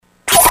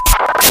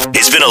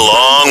It's been a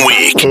long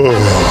week.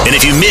 And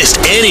if you missed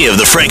any of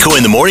the Franco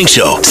in the Morning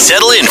Show,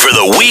 settle in for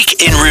the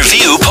Week in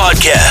Review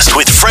podcast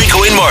with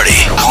Franco and Marty.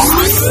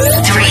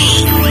 3,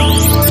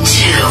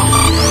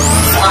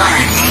 2,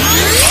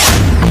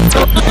 1.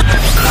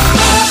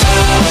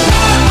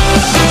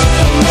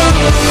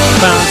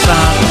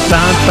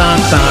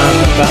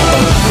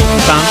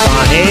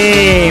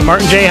 Hey,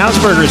 Martin J.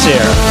 Hausberger's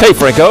here. Hey,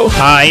 Franco.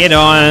 How you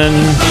doing?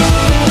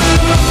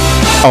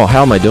 Oh,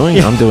 how am I doing?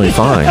 I'm doing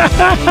fine.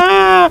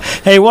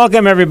 Hey,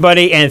 welcome,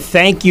 everybody, and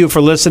thank you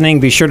for listening.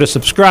 Be sure to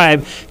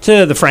subscribe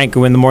to the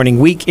Franco in the Morning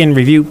Week in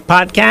Review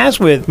podcast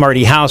with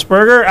Marty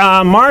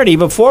Hausberger. Marty,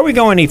 before we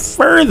go any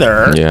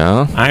further,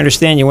 Yeah, I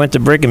understand you went to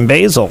Brick and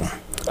Basil.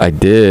 I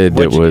did.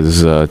 It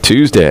was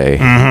Tuesday.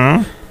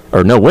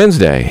 Or no,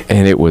 Wednesday,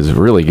 and it was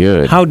really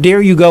good. How dare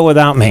you go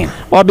without me?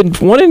 Well, I've been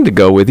wanting to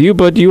go with you,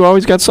 but you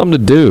always got something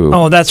to do.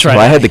 Oh, that's right. So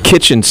I had the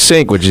kitchen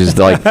sink, which is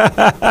like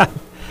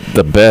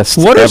the best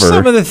What ever. are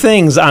some of the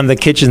things on the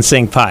kitchen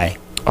sink pie?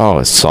 Oh,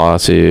 it's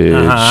sausage,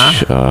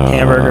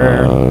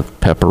 Hamburger,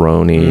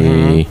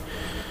 pepperoni,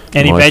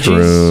 any veggies?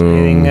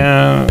 mushroom,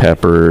 Anything,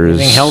 peppers.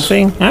 anything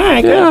healthy? All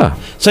right, good. Yeah,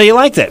 So you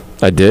liked it?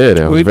 I did.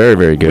 It was We- very,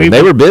 very good.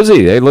 They were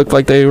busy. They looked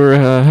like they were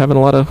having a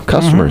lot of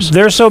customers.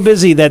 They're so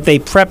busy that they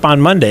prep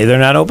on Monday. They're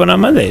not open on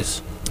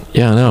Mondays.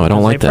 Yeah, no, I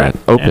don't like They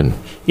that. prep. Open.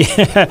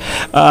 Yeah.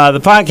 The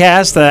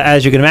podcast,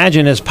 as you can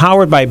imagine, is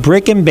powered by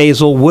Brick and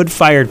Basil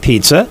Wood-Fired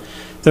Pizza.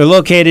 They're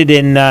located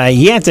in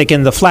Yantic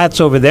in the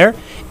flats over there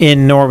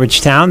in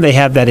Norwich Town. They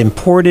have that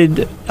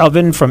imported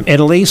oven from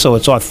Italy, so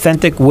it's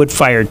authentic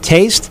wood-fired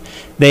taste.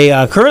 They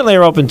currently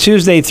are open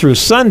Tuesday through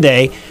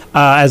Sunday.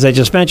 As I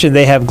just mentioned,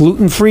 they have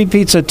gluten-free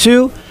pizza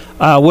too,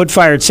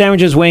 wood-fired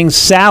sandwiches, wings,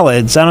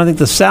 salads. I don't think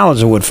the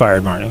salads are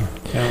wood-fired, Marty.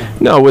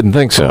 No, I wouldn't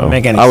think so.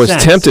 Make any I was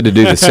sense. tempted to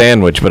do the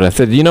sandwich, but I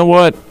said, you know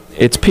what?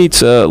 It's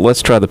pizza.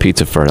 Let's try the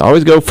pizza first. I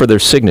always go for their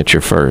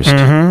signature first.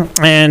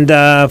 And,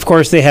 of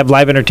course, they have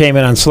live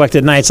entertainment on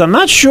selected nights. I'm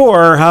not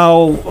sure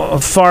how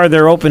far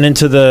they're open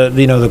into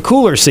the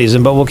cooler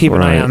season, but we'll keep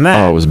an eye on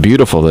that. Oh, it was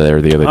beautiful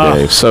there the other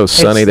day. So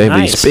sunny. it's They have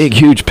nice. these big,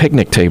 huge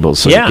picnic tables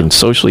so Yeah. you can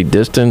socially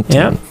distance.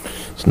 Yeah. and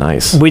It's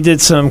nice. We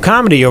did some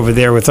comedy over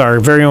there with our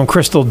very own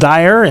Crystal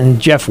Dyer and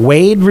Jeff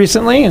Wade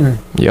recently, and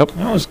Yep.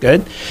 that was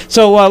good.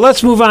 So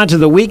let's move on to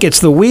the week. It's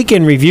the Week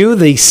in Review.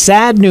 The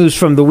sad news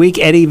from the week,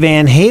 Eddie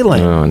Van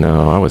Halen. Oh,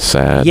 no. I was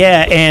sad.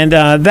 Yeah, and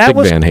that Big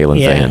was Van Halen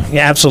fan.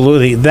 Yeah,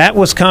 absolutely. That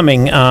was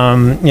coming.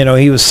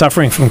 He was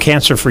suffering from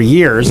cancer for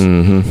years,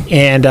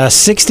 and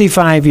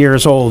 65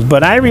 years old.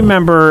 But I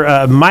remember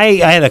I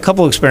had a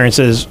couple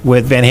experiences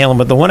with Van Halen,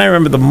 but the one I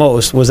remember the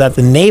most was at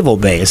the Naval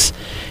Base,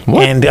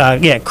 What?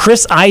 and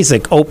Chris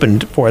Isaac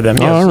opened for them.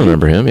 Oh, I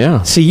remember him,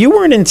 yeah. So you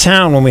weren't in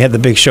town when we had the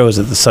big shows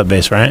at the sub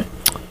base, right?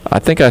 I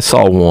think I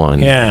saw one.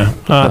 Yeah.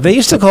 They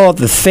used to call it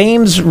the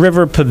Thames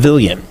River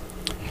Pavilion.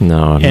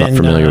 No, I'm not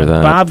familiar with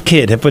that. Bob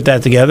Kidd had put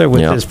that together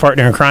with Yep. his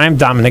partner in crime,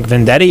 Dominic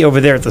Vendetti,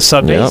 over there at the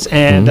sub base. Yep.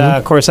 And,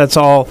 of course, that's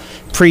all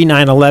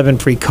pre-9/11,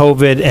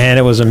 pre-COVID, and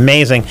it was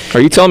amazing. Are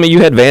you telling me you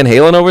had Van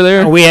Halen over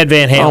there? We had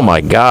Van Halen. Oh,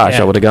 my gosh.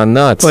 Yeah. I would have gone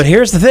nuts. But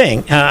here's the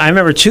thing. I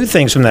remember two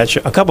things from that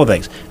show, a couple of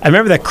things. I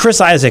remember that Chris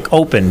Isaac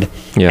opened,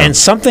 Yeah. and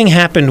something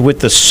happened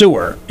with the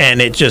sewer,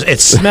 and it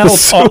smelled,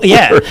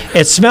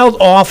 it smelled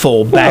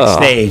awful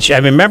backstage. I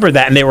remember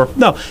that, and they were,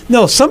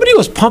 somebody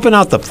was pumping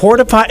out the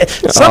porta potty.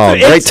 Oh,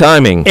 great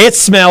timing. It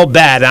smelled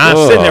bad. And I'm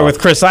sitting there Ugh. with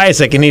Chris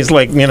Isaac, and he's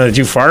like, did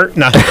you fart?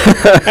 No.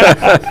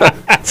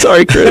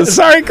 Sorry, Chris.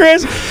 Sorry,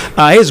 Chris.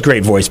 He has a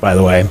great voice, by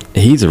the way,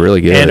 He's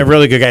really good. and a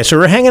really good guy. So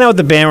we're hanging out with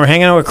the band, we're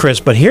hanging out with Chris,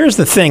 but here's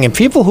the thing, and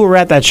people who were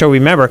at that show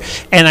remember,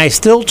 and I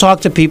still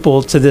talk to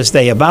people to this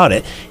day about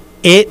it,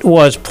 it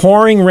was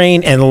pouring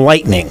rain and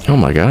lightning. Oh,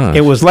 my gosh.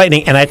 It was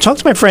lightning, and I talked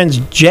to my friends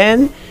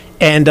Jen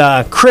and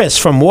Chris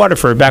from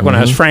Waterford back when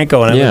I was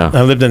Franco, and Yeah.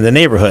 I lived in the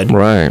neighborhood.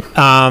 Right.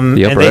 The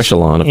And upper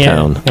echelon of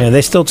town. Yeah,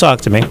 they still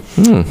talk to me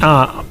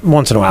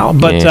once in a while.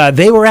 But Yeah.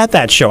 they were at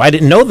that show. I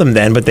didn't know them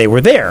then, but they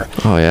were there.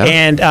 Oh, yeah?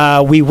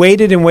 And we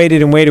waited and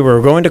waited and waited. We were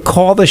going to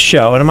call the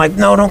show. And I'm like,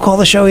 no, don't call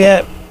the show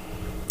yet.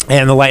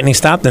 And the lightning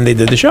stopped, and they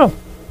did the show.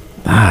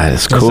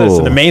 That's It's cool.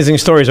 an amazing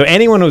story. So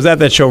anyone who was at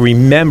that show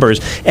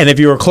remembers. And if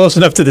you were close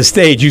enough to the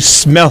stage, you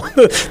smell.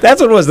 That's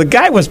what it was. The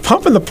guy was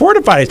pumping the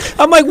porta potties.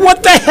 I'm like,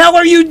 what the hell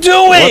are you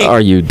doing? What are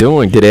you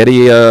doing? Did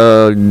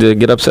Eddie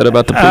get upset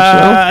about the poop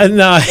smell?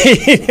 No,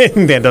 he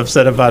didn't get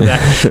upset about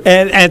that.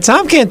 and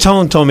Tom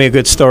Cantone told me a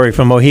good story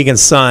from Mohegan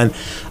Sun.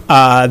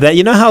 That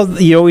you know how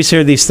you always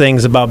hear these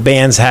things about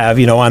bands have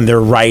on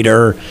their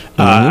writer.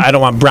 I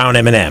don't want brown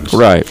M&Ms.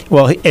 Right.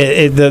 Well,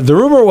 the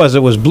rumor was it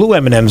was blue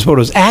M&Ms, but it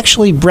was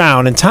actually brown.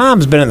 And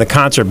Tom's been in the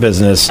concert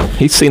business.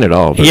 He's seen it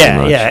all. Pretty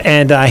much. Yeah.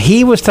 And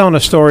he was telling a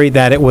story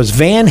that it was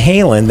Van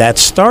Halen that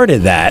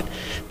started that.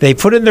 They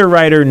put in their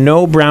writer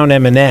no brown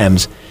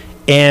M&Ms,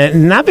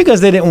 and not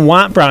because they didn't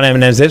want brown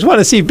M&Ms. They just wanted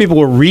to see if people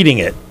were reading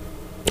it.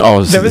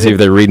 Oh, see if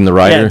they're reading the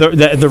writer?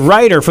 Yeah, the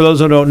writer, for those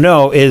who don't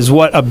know, is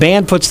what a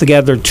band puts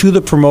together to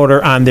the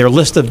promoter on their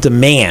list of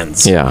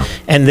demands. Yeah.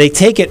 And they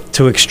take it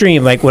to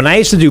extreme. Like when I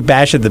used to do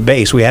Bash at the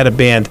Base, we had a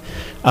band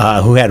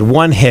who had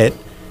one hit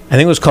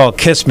think it was called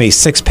Kiss Me,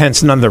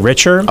 Sixpence None the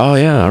Richer. Oh,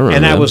 yeah, I remember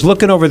And I that. was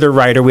looking over the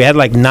writer. We had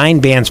like 9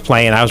 bands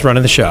playing. I was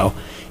running the show.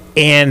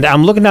 And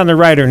I'm looking down the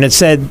writer, and it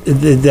said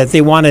that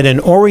they wanted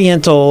an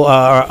oriental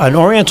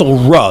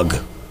rug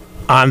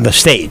on the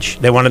stage.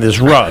 They wanted this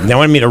rug. They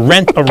wanted me to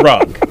rent a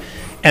rug.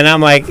 And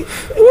I'm like,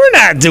 we're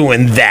not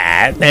doing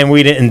that. And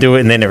we didn't do it,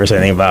 and they never said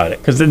anything about it.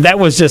 Because that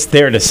was just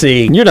there to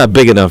see. You're not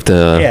big enough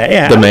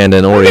to demand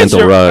an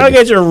oriental rug. I'll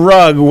get your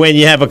rug when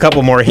you have a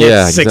couple more hits.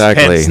 Yeah,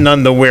 exactly. Sixpence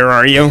None the Where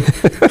Are You?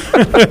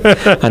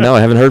 I know.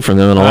 I haven't heard from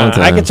them in a long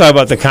time. I can talk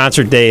about the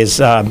concert days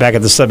back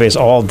at the Subbase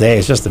all day.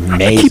 It's just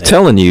amazing. I keep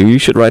telling you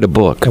should write a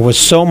book. It was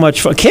so much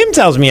fun. Kim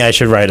tells me I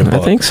should write a book. I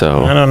think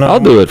so. I don't know. I'll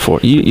do it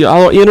for you.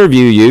 I'll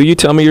interview you. You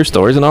tell me your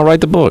stories, and I'll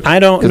write the book. I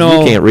don't 'Cause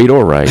know. You can't read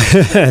or write.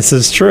 This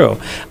is true.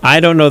 I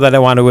don't know that I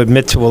want to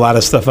admit to a lot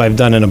of stuff I've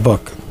done in a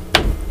book.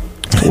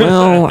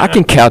 Well, I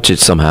can couch it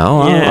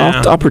somehow.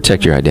 Yeah. I'll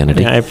protect your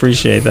identity. I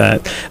appreciate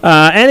that.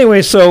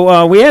 Anyway,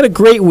 so we had a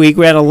great week.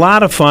 We had a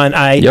lot of fun.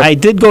 I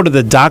did go to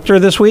the doctor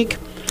this week.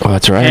 Oh,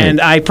 that's right. And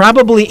I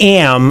probably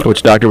am.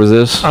 Which doctor was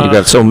this? You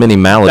got so many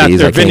maladies,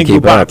 Dr. I can't Vinny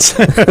keep up.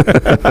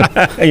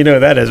 Gubats. You know who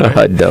that is, right?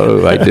 I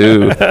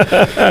do.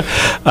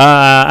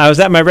 I was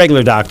at my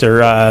regular doctor,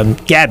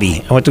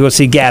 Gabby. I went to go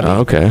see Gabby.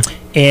 Oh, okay.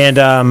 And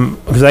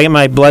because I get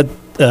my blood,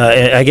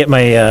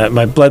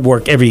 my blood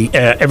work every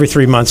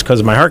 3 months because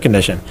of my heart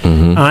condition.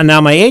 Mm-hmm.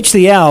 Now my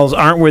HDLs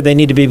aren't where they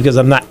need to be because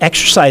I'm not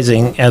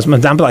exercising as much.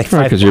 I'm down by like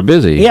 5. Because you're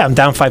busy. Yeah, I'm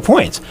down 5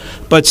 points,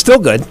 but still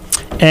good.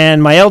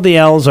 And my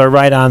LDLs are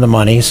right on the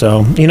money.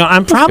 So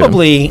I'm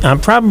probably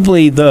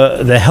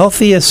the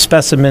healthiest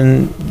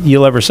specimen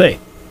you'll ever see.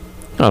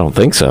 I don't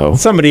think so.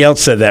 Somebody else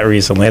said that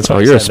recently. That's why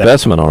I you're a said that.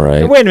 specimen, all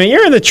right. Wait a minute,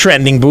 you're in the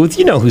trending booth.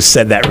 You know who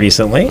said that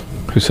recently?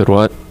 Who said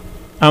what?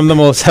 I'm the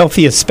most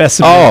healthiest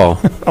specimen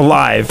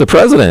alive. The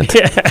president.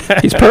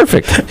 He's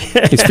perfect.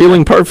 He's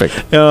feeling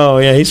perfect. Oh,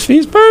 yeah, he's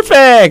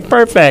perfect.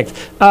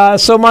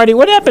 So, Marty,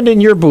 what happened in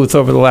your booth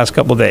over the last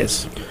couple of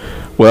days?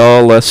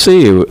 Well, let's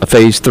see.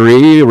 Phase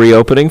 3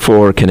 reopening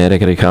for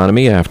Connecticut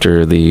economy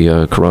after the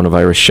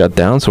coronavirus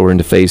shutdown. So we're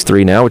into Phase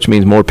 3 now, which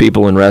means more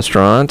people in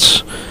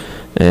restaurants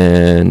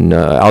and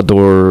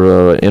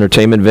outdoor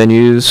entertainment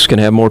venues can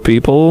have more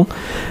people.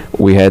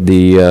 We had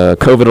the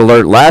COVID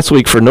alert last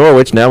week for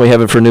Norwich. Now we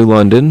have it for New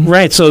London.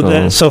 Right.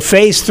 So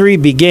Phase 3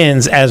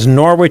 begins as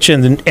Norwich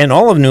and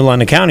all of New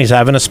London County is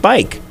having a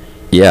spike.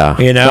 Yeah.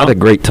 Not a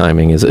great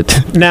timing, is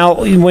it?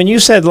 Now, when you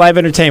said live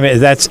entertainment,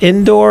 that's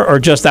indoor or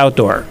just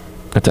outdoor?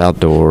 It's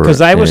outdoor.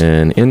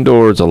 And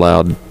indoors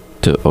allowed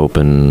to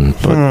open.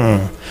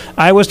 But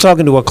I was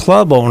talking to a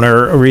club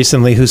owner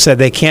recently who said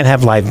they can't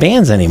have live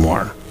bands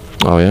anymore.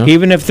 Oh, yeah?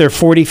 Even if they're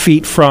 40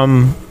 feet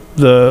from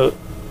the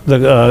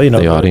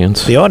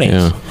audience. The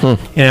audience.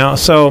 Yeah.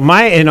 So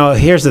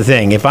here's the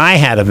thing. If I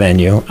had a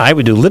venue, I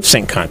would do lip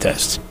sync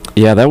contests.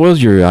 Yeah, that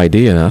was your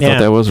idea. I thought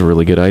that was a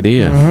really good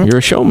idea. Mm-hmm. You're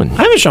a showman.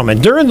 I'm a showman.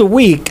 During the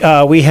week,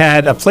 we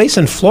had a place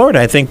in Florida,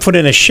 I think, put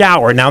in a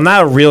shower. Now,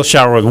 not a real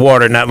shower with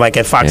water, not like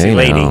at Foxy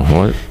Lady.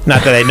 Not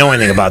that I know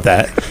anything about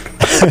that.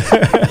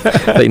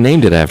 They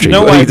named it after you.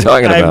 What are you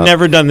talking about? I've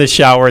never done the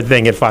shower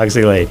thing at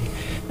Foxy Lady.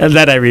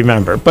 That I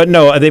remember. But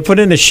no, they put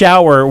in a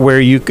shower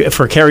where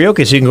for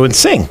karaoke, so you can go and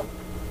sing.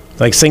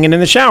 Like singing in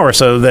the shower,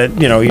 so that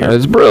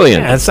That's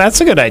brilliant. Yeah,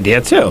 that's a good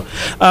idea too.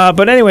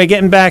 But anyway,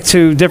 getting back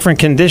to different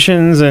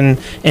conditions and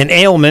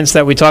ailments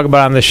that we talk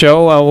about on the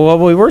show. Well,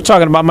 we were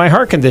talking about my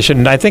heart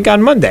condition, I think,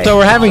 on Monday. So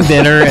we're having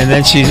dinner, and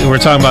then we're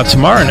talking about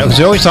tomorrow. Because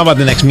we always talk about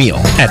the next meal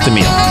at the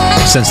meal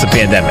since the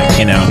pandemic.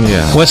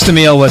 Yeah. What's the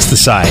meal? What's the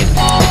side?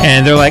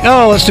 And they're like,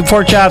 oh, let's do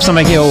pork chops. I'm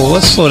like,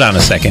 let's slow down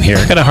a second here.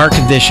 I got a heart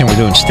condition. We're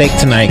doing steak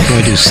tonight. Can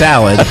we do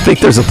salad? I think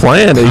there's a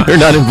plan, and you're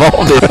not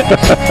involved in it.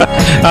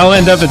 I'll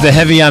end up at the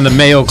Heavy on the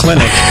Mayo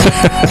Clinic.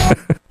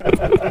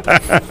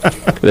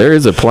 There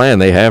is a plan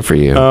they have for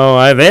you.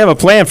 Oh, they have a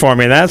plan for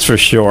me, that's for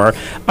sure.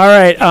 All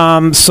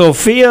right,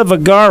 Sofia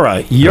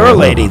Vergara, your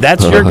lady.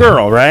 That's your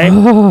girl,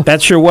 right?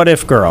 That's your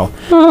what-if girl.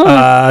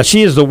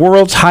 She is the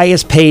world's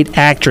highest-paid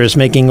actress,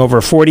 making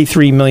over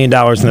 $43 million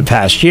in the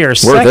past year.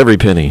 Worth every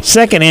penny.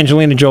 Second,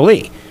 Angelina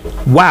Jolie.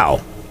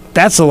 Wow,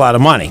 that's a lot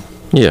of money.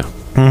 Yeah.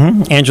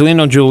 Mm-hmm.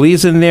 Angelina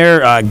Jolie's in there.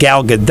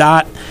 Gal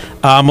Gadot.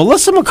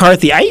 Melissa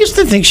McCarthy. I used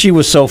to think she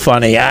was so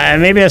funny.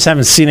 Maybe I just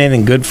haven't seen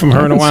anything good from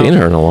her in a while. I haven't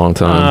seen her in a long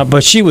time.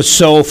 But she was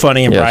so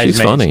funny in Bridesmaids.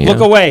 She's funny. Look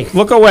away.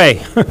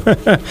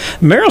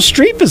 Meryl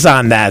Streep is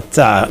on that.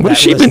 What has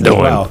she been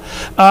doing? Well.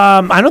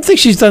 I don't think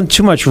she's done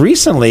too much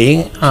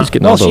recently. She's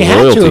getting all those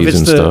royalties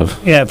and stuff.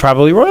 Yeah,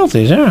 probably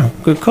royalties. Yeah,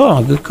 good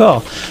call.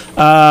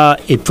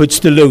 It puts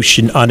the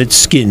lotion on its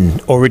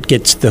skin, or it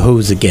gets the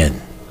hose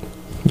again.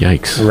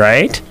 Yikes!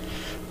 Right.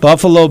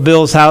 Buffalo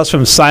Bill's house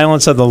from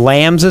Silence of the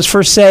Lambs is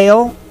for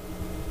sale.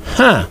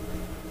 Huh.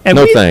 And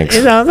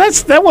thanks.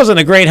 That wasn't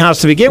a great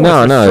house to begin with.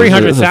 No.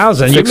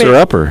 $300,000.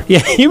 Fixer-upper.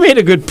 Yeah, you made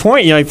a good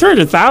point. You're like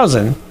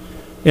 $300,000.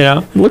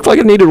 It looked like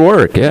it needed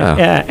work. Yeah.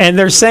 Yeah, and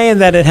they're saying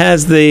that it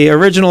has the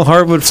original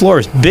hardwood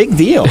floors. Big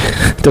deal.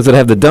 Does it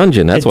have the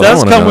dungeon? That's what I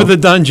want to know. It does come with the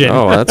dungeon.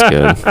 Oh, that's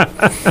good.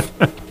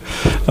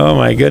 Oh,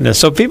 my goodness.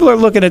 So people are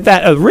looking at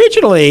that.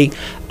 Originally,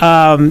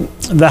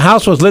 the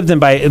house was lived in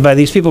by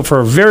these people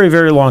for a very,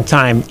 very long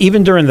time,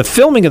 even during the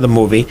filming of the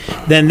movie.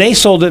 Then they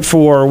sold it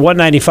for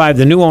 $195.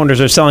 The new owners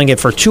are selling it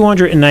for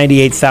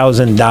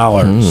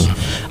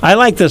 $298,000. I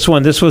like this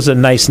one. This was a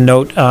nice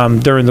note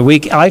during the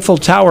week. Eiffel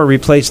Tower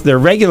replaced their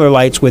regular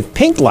lights with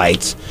pink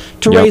lights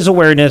to raise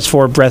awareness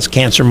for Breast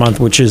Cancer Month,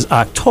 which is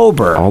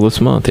October. All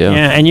this month, yeah.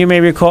 Yeah, and you may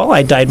recall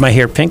I dyed my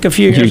hair pink a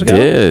few years ago.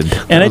 You did.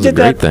 And that was a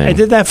great thing. I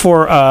did that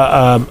for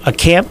a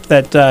camp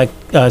that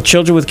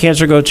children with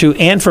cancer go to,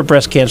 and for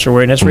breast cancer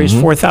awareness, raised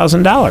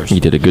 $4,000. You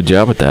did a good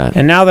job with that.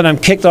 And now that I'm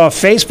kicked off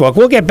Facebook,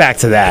 we'll get back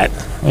to that.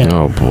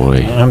 Oh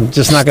boy, I'm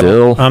just not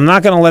going. I'm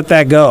not going to let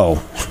that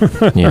go.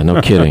 Yeah,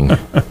 no kidding. All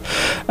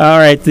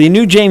right, the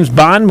new James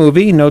Bond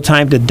movie, No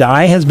Time to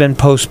Die, has been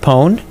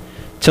postponed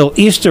till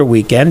Easter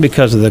weekend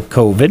because of the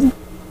COVID.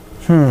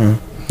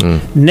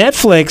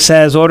 Netflix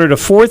has ordered a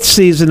 4th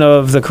season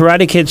of the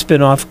Karate Kid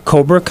spinoff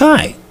Cobra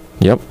Kai.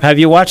 Yep. Have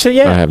you watched it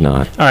yet? I have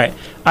not. All right.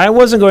 I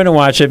wasn't going to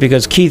watch it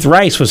because Keith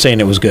Rice was saying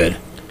it was good.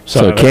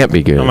 So it can't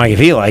be good. I'm like, if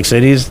he likes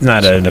it, he's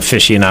not an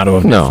aficionado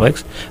of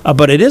Netflix.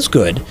 But it is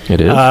good. It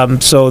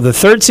is. So the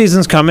 3rd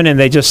season's coming, and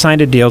they just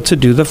signed a deal to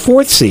do the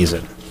 4th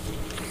season.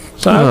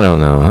 So I don't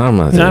know. I'm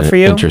not for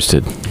you?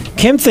 interested.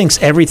 Kim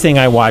thinks everything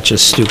I watch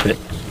is stupid.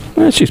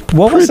 Well, she's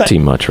pretty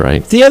much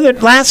right.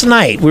 Last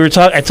night we were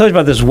talking. I told you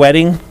about this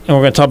wedding, and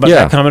we're going to talk about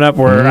that coming up.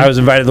 Where I was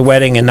invited to the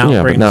wedding, and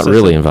now but not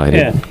really invited.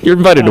 Yeah. You're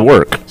invited to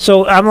work.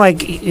 So I'm like,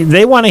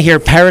 they want to hear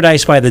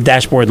 "Paradise" by the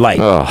Dashboard Light.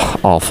 Oh,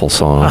 awful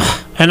song.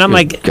 And I'm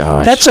Good like,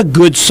 gosh. that's a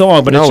good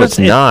song, but No, it's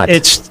not.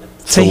 It's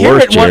It's the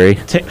worst, Jerry.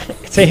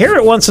 To hear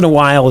it once in a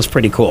while is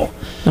pretty cool.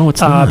 No,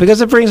 it's not.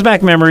 Because it brings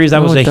back memories. That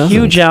No, was it a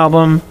huge doesn't.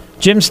 album.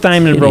 Jim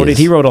Steinman wrote it.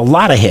 He wrote a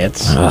lot of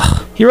hits.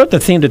 Ugh. He wrote the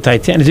theme to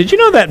Titanic. Did you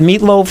know that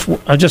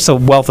Meatloaf, just a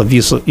wealth of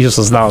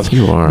useless knowledge.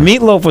 You are.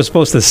 Meatloaf was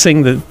supposed to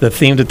sing the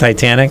theme to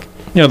Titanic.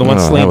 You know, the one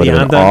Celine that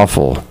Dion been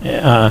awful.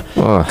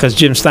 because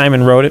Jim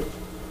Steinman wrote it.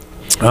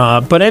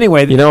 But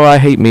anyway. You know, I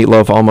hate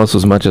Meatloaf almost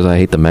as much as I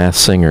hate the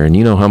Masked Singer, and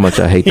you know how much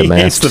I hate the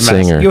Masked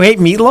Singer. You hate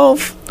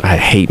Meatloaf? I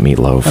hate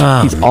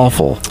Meatloaf. He's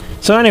awful.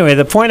 So anyway,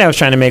 the point I was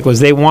trying to make was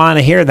they want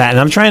to hear that, and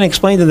I'm trying to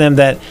explain to them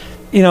that,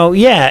 you know,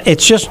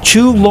 it's just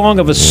too long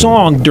of a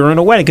song during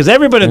a wedding because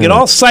everybody will get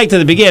all psyched at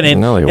the beginning,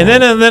 No, they and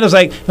then it's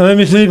like, let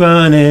me sleep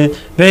on it,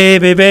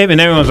 baby, baby, and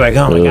everyone's like,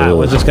 oh my God,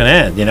 when's this gonna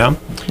end? You know,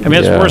 I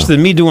mean, it's worse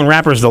than me doing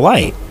Rapper's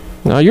Delight.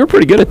 No, you're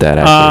pretty good at that,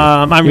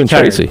 actually. I'm You and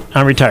retired. Tracy.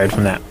 I'm retired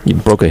from that. You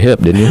broke a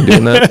hip, didn't you,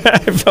 doing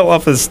that? I fell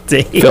off the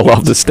stage. Fell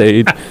off the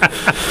stage.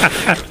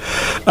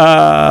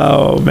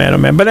 Oh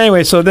man. But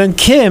anyway, so then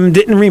Kim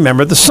didn't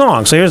remember the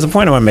song. So here's the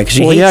point I want to make.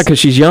 Because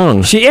she's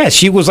young.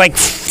 She was like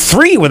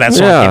 3 when that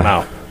song came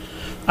out.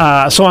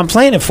 So I'm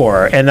playing it for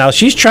her, and now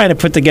she's trying to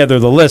put together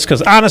the list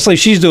because honestly,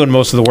 she's doing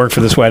most of the work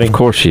for this wedding. Of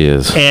course she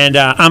is. And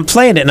I'm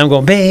playing it, and I'm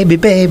going, baby,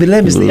 baby,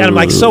 let me sleep. And I'm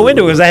like so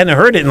into it because I hadn't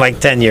heard it in like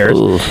 10 years.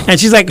 And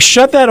she's like,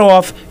 shut that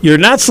off. You're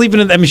not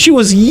sleeping. I mean, she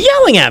was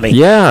yelling at me.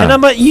 Yeah. And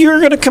I'm like, you're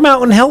going to come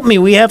out and help me.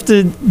 We have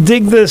to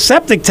dig the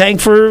septic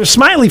tank for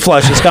Smiley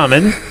Flush is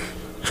coming.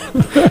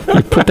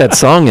 You put that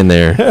song in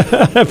there.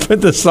 I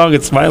put the song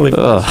in Smiley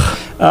Flush.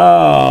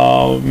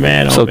 Oh,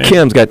 man. So man.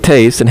 Kim's got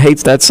taste and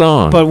hates that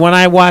song. But when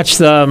I watched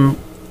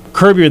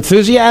Curb Your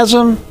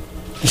Enthusiasm,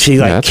 she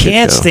that's a good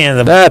can't show. stand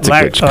the That's a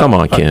good show. Come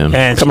on, Kim.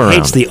 and Come she around.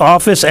 hates The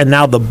Office and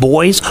now The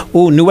Boys.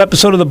 Oh, new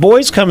episode of The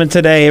Boys coming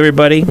today,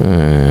 everybody. I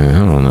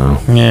don't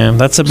know. Yeah,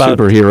 that's about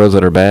Superheroes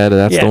that are bad,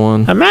 that's the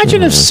one?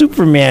 Imagine if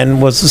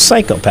Superman was a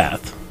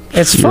psychopath.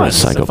 It's You're fun. a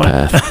It's fun.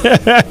 psychopath.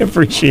 I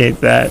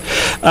appreciate that.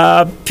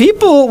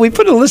 We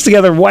put a list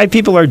together of why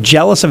people are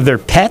jealous of their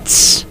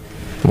pets.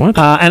 What?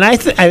 And I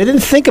didn't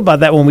think about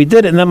that when we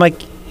did it. And I'm like,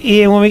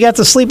 when we got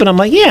to sleep, and I'm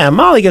like,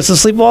 Molly gets to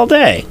sleep all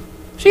day.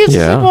 She gets to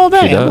sleep all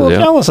day. she does, I'm a little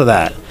jealous of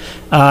that.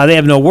 They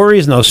have no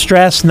worries, no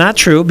stress. Not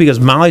true, because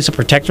Molly's a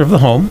protector of the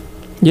home.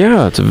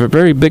 Yeah, it's a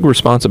very big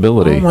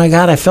responsibility. Oh, my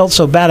God, I felt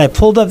so bad. I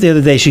pulled up the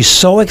other day. She's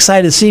so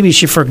excited to see me.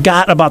 She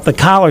forgot about the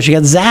collar. She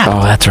got zapped.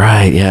 Oh, that's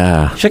right,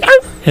 yeah. She's like,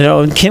 "Arf!"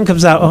 And Kim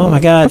comes out. Oh,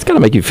 my God. That's got to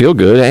make you feel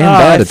good and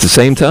bad at the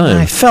same I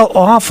time. felt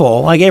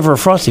awful. I gave her a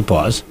frosty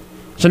paws.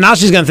 So now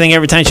she's going to think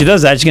every time she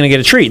does that, she's going to get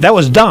a treat. That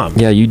was dumb.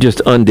 Yeah, you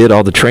just undid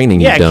all the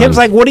training Yeah, you've done. Kim's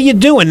like, what are you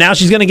doing? Now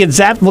she's going to get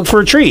zapped, look for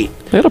a treat.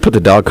 They ought to put the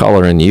dog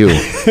collar in you.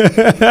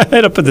 I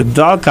had to put the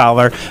dog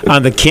collar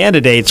on the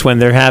candidates when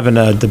they're having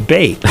a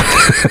debate.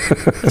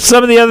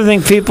 Some of the other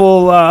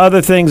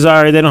things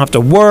are they don't have to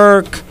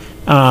work. They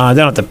don't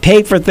have to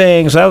pay for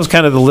things. That was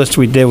kind of the list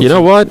we did. You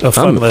know what? A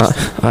fun list.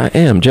 I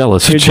am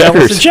jealous You're of Checkers.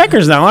 jealous of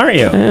Checkers now, aren't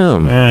you? I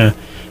am. Yeah.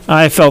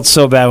 I felt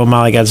so bad when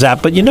Molly got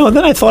zapped. But, then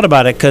I thought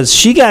about it because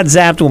she got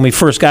zapped when we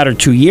first got her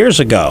 2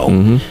 years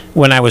ago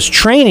when I was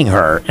training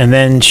her. And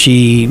then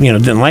she,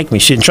 didn't like me.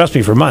 She didn't trust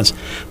me for months.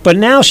 But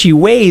now she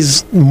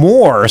weighs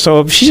more.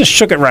 So she just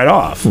shook it right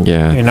off.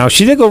 Yeah.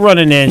 She did go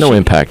running in. No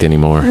impact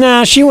anymore.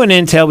 Nah, she went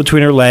in, tail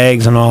between her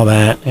legs and all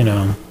that,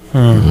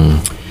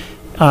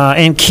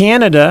 In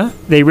Canada,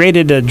 they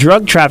raided a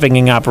drug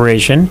trafficking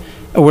operation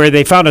where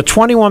they found a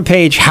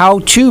 21-page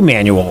how-to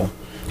manual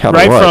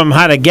right what? from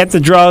how to get the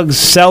drugs,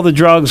 sell the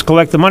drugs,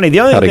 collect the money. The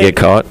only How to thing get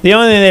caught. The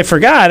only thing they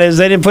forgot is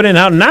they didn't put in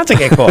how not to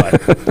get caught.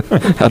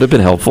 That'd have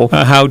been helpful.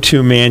 A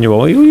how-to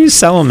manual. You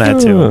sell them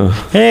that too.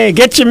 Hey,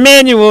 get your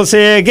manuals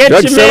here. Get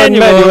Drug your selling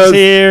manuals manuals.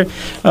 here.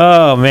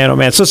 Oh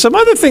man. So some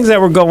other things that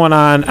were going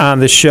on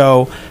the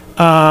show.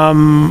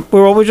 We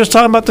were just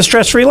talking about the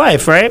stress-free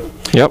life, right?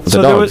 Yep, the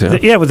So dogs.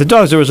 with the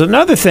dogs. There was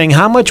another thing.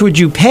 How much would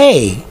you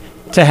pay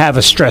to have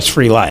a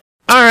stress-free life?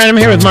 All right, I'm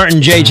here with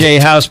Martin J.J.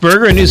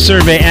 Hausberger. A new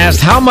survey asked,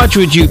 how much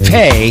would you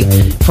pay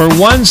for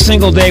one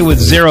single day with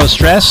zero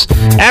stress?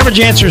 Average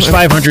answer is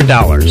 $500.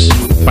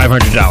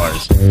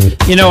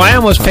 $500. You know, I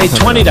almost paid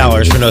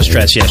 $20 for no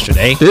stress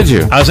yesterday. Did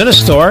you? I was in a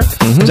store.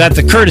 Was at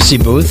the courtesy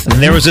booth,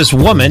 and there was this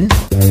woman,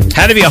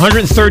 had to be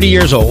 130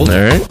 years old, All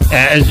right.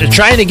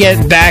 trying to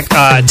get back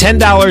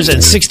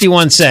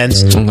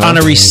 $10.61 on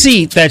a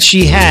receipt that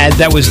she had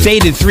that was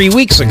dated 3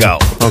 weeks ago.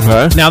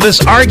 Okay. Now,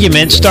 this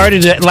argument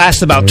started to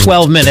last about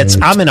 12 minutes.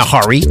 I'm in a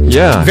hurry.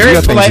 Yeah, Very you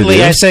got things to politely,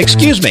 do. I said,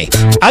 excuse me,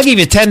 I'll give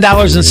you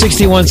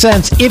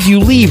 $10.61 if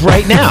you leave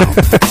right now.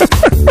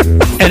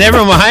 And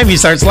everyone behind me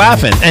starts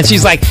laughing. And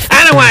she's like,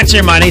 I don't want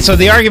your money. So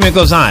the argument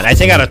goes on. I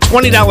take out a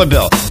 $20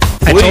 bill.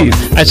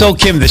 I told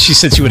Kim that. She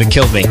said she would have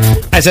killed me.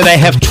 I said, I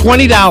have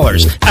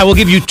 $20. I will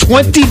give you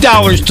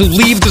 $20 to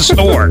leave the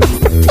store.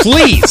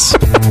 Please.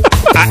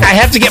 I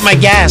have to get my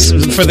gas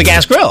for the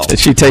gas grill. Did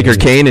she take her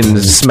cane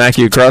and smack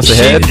you across the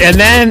head?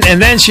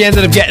 And then she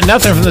ended up getting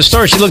nothing from the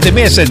store. She looked at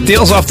me and said,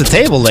 deal's off the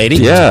table, lady.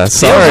 Yeah,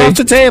 sorry. Deal's off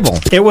the table.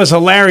 It was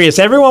hilarious.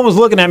 Everyone was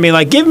looking at me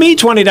like, give me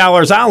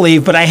 $20, I'll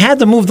leave. But I had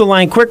to move the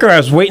line quicker. I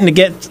was waiting to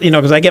get,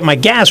 because I get my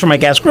gas from my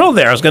gas grill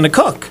there. I was going to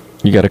cook.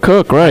 You got to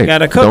cook, right?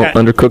 Gotta cook.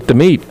 Don't undercook the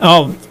meat.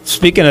 Oh,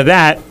 speaking of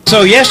that.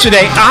 So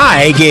yesterday,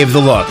 I gave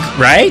the look,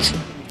 right?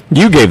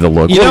 You gave the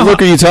look. What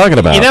look are you talking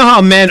about? You know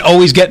how men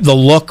always get the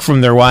look from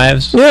their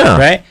wives? Yeah.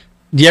 Right?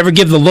 Do you ever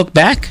give the look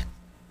back?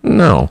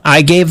 No.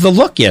 I gave the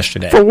look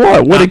yesterday. For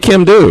what? What did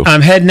Kim do?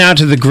 I'm heading out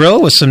to the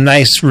grill with some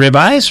nice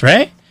ribeyes,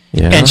 right?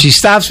 Yeah. And she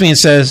stops me and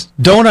says,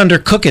 don't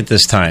undercook it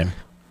this time.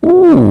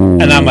 Ooh.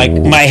 And I'm like,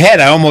 my head,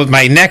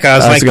 my neck, I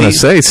was I was like, going to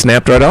say,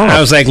 snapped right off. I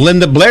was like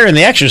Linda Blair in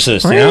The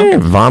Exorcist, you know?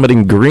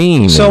 Vomiting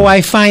green. So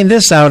I find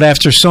this out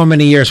after so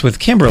many years with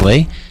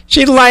Kimberly.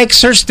 She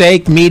likes her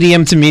steak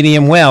medium to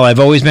medium well. I've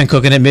always been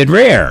cooking it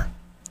mid-rare.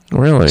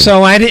 Really?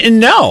 So I didn't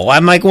know.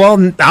 I'm like,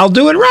 well, I'll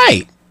do it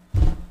right.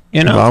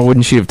 You know? Why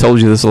wouldn't she have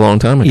told you this a long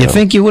time ago? You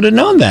think you would have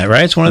known that,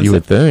 right? It's one of You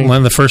would think. one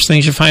of the first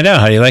things you find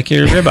out. How do you like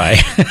your ribeye?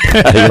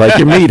 How do you like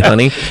your meat,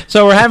 honey?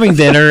 So we're having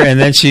dinner, and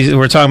then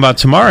we're talking about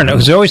tomorrow,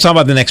 because we always talk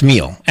about the next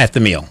meal at the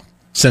meal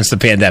since the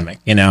pandemic.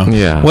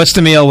 Yeah. What's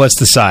the meal? What's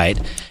the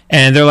side?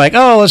 And they're like,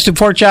 oh, let's do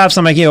pork chops.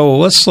 I'm like, well,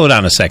 let's slow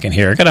down a second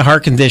here. I got a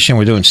heart condition.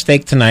 We're doing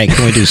steak tonight.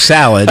 Can we do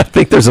salad? I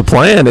think there's a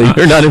plan, and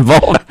you're not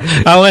involved.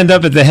 I'll end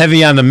up at the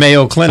Heavy on the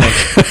Mayo Clinic.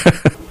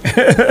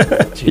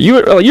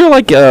 You're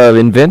like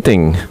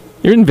inventing.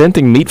 You're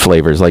inventing meat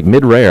flavors like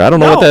mid-rare. I don't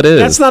know what that is.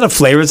 That's not a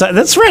flavor.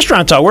 That's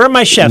restaurant talk. Where are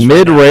my chefs?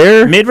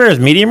 Mid-rare? Mid-rare is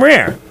medium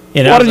rare.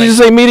 You know, Why did you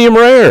say medium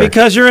rare?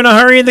 Because you're in a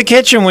hurry in the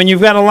kitchen when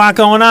you've got a lot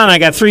going on. I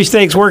got 3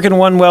 steaks working,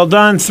 1 well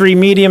done, 3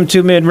 medium,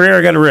 2 mid-rare.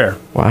 I got a rare.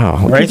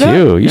 Wow, look Right at there.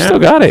 you. You Yeah. still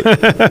got it.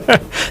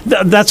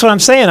 That's what I'm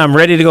saying. I'm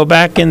ready to go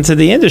back into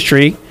the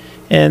industry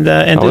and do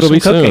it'll some be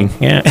cooking. soon.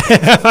 Yeah,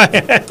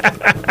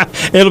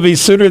 it'll be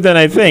sooner than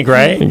I think,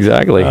 right?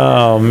 Exactly.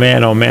 Oh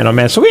man, oh man, oh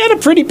man. So we had a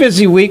pretty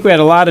busy week. We had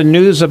a lot of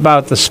news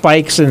about the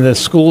spikes and the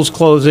schools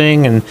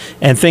closing and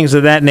things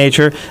of that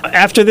nature.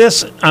 After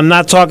this, I'm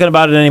not talking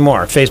about it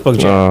anymore. Facebook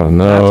jail. Oh,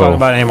 no. Not talking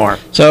about it anymore.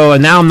 So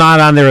now I'm not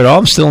on there at all.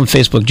 I'm still in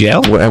Facebook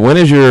jail. When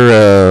is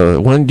your?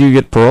 When do you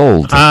get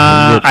paroled?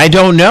 I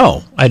don't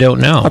know. I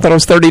thought it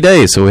was 30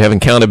 days, so we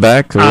haven't counted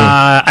back.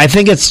 I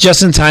think it's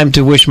just in time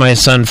to wish my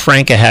son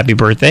Frank a happy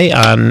birthday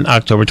on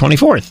October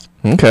 24th.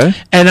 Okay.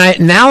 And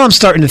I'm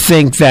starting to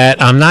think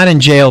that I'm not in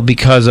jail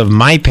because of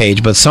my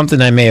page, but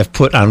something I may have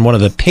put on one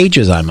of the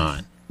pages I'm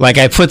on. Like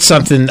I put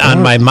something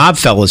on my Mob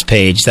Fellas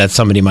page that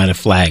somebody might have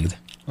flagged.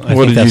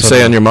 What did you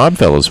say on your Mob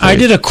Fellas page? I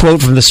did a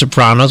quote from The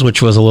Sopranos,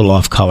 which was a little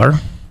off color.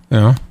 You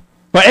know?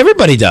 But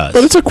everybody does.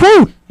 But it's a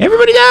quote.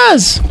 Everybody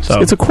does. So.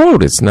 It's a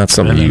quote. It's not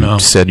something you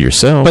said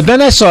yourself. But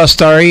then I saw a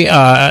story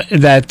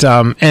that,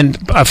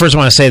 and first I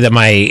want to say that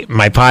my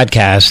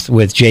podcast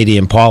with JD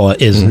and Paula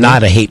is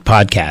not a hate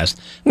podcast.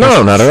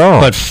 No, not at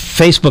all. But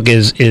Facebook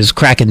is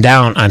cracking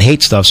down on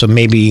hate stuff, so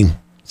maybe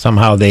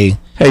somehow they...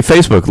 Hey,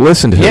 Facebook,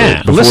 listen to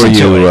it before listen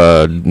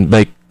to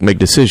you make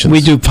decisions.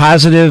 We do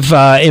positive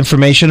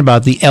information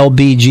about the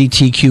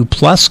LGBTQ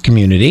plus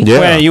community. Yeah.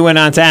 Well, you went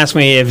on to ask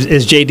me,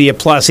 is JD a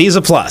plus? He's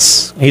a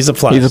plus. He's a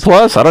plus. He's a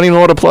plus? I don't even know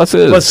what a plus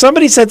is. Well,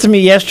 somebody said to me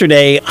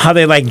yesterday how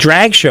they like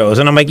drag shows,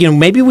 and I'm like,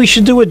 maybe we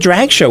should do a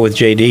drag show with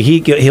JD.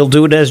 He'll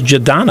do it as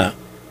Jadana.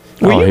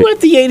 Were Oh, you at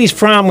the 80s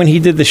prom when he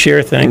did the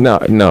Cher thing? No.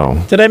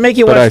 Did I make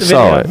you watch But I the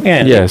saw video? it.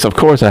 Yeah. Yes, of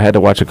course I had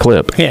to watch a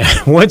clip. Yeah.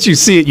 Once you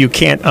see it, you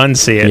can't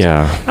unsee it.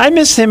 Yeah. I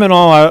miss him and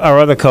all our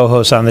other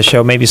co-hosts on the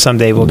show. Maybe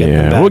someday we'll get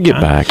them back. We'll get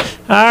huh? back.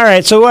 All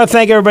right. So I want to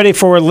thank everybody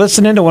for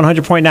listening to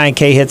 100.9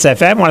 K-Hits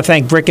FM. I want to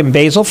thank Brick and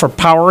Basil for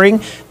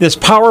powering this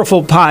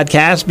powerful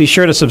podcast. Be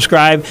sure to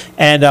subscribe,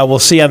 and we'll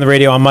see you on the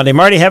radio on Monday.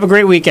 Marty, have a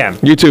great weekend.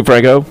 You too,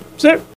 Franco. That's it.